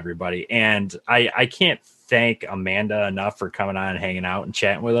out with everybody. And I can't thank Amanda enough for coming on and hanging out and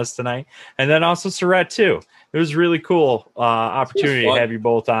chatting with us tonight. And then also Surratt too. It was a really cool opportunity to have you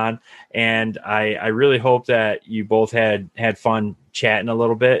both on. And I really hope that you both had fun chatting a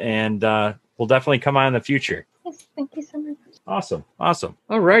little bit, and we'll definitely come on in the future. Yes, thank you so much. Awesome.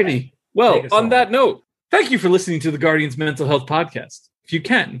 All righty. Well, on that note, thank you for listening to the Guardians Mental Health Podcast. If you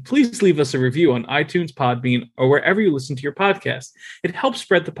can, please leave us a review on iTunes, Podbean, or wherever you listen to your podcast. It helps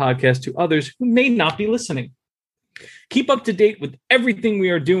spread the podcast to others who may not be listening. Keep up to date with everything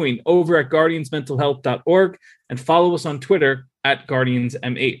we are doing over at guardiansmentalhealth.org and follow us on Twitter at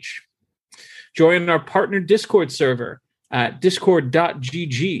GuardiansMH. Join our partner Discord server at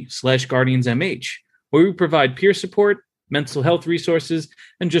discord.gg/GuardiansMH, where we provide peer support, mental health resources,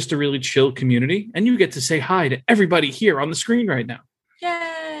 and just a really chill community. And you get to say hi to everybody here on the screen right now.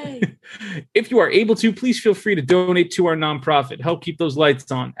 Yay! If you are able to, please feel free to donate to our nonprofit. Help keep those lights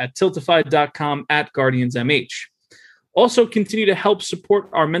on at tiltify.com at GuardiansMH. Also, continue to help support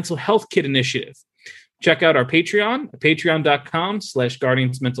our mental health kit initiative. Check out our Patreon,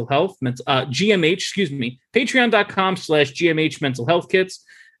 patreon.com/Guardians Mental Health, GMH, patreon.com/GMH Mental Health Kits,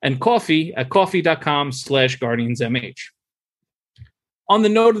 and coffee at coffee.com/GuardiansMH. On the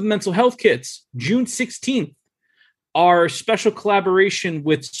note of the mental health kits, June 16th, our special collaboration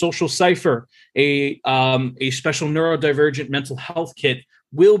with Social Cipher, a special neurodivergent mental health kit,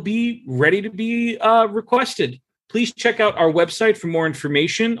 will be ready to be requested. Please check out our website for more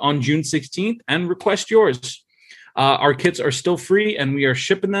information on June 16th and request yours. Our kits are still free and we are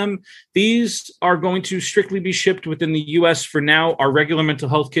shipping them. These are going to strictly be shipped within the U.S. for now. Our regular mental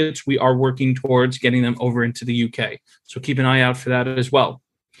health kits, we are working towards getting them over into the UK. So keep an eye out for that as well.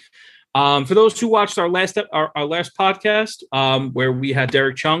 For those who watched our last podcast, where we had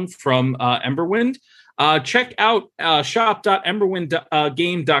Derek Chung from Emberwind, check out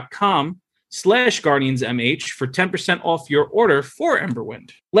shop.emberwindgame.com/GuardiansMH for 10% off your order for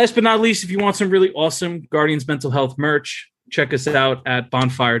Emberwind. Last but not least, if you want some really awesome Guardians Mental Health merch, check us out at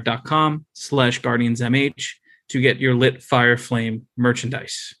bonfire.com/GuardiansMH to get your lit fire flame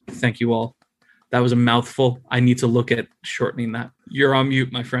merchandise. Thank you all. That was a mouthful. I need to look at shortening that. You're on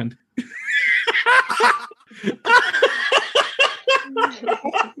mute, my friend.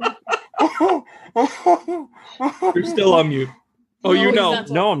 You're still on mute. Oh, No, you he's know. not.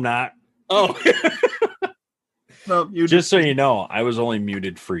 No, I'm not. Oh. No, you Just so you know, I was only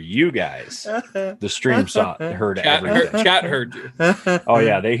muted for you guys. The stream heard everything. Chat heard you. Oh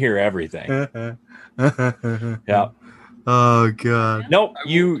yeah, they hear everything. Yeah. Oh god. Nope, I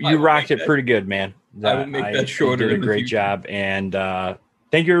you will rocked make it that- pretty good, man. I will make that shorter You did in a the great future. job, and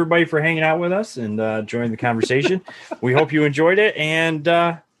thank you everybody for hanging out with us and joining the conversation. We hope you enjoyed it, and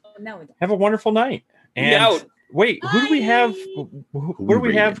Oh, no, we don't. have a wonderful night. And out. wait, who do we have? What do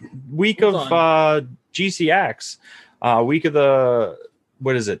we have? Week Hold of GCX. Week of the,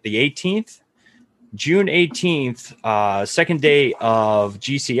 what is it? The 18th, June 18th, second day of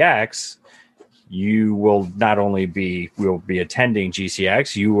GCX. You will not only be attending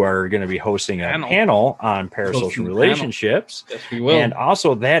GCX, you are going to be hosting a panel on parasocial Hosting the relationships. Yes, we will. And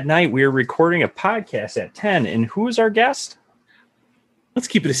also that night we are recording a podcast at 10. And who is our guest? Let's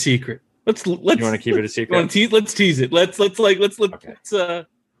keep it a secret. Let's You want to keep it a secret? Let's tease it. Let's Okay.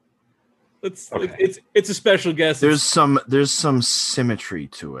 it's a special guest. There's some symmetry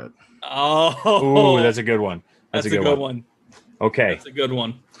to it. Oh, Ooh, that's a good one. That's a good one. Okay. That's a good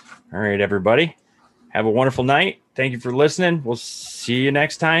one. All right, everybody. Have a wonderful night. Thank you for listening. We'll see you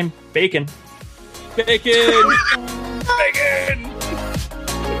next time. Bacon. Bacon.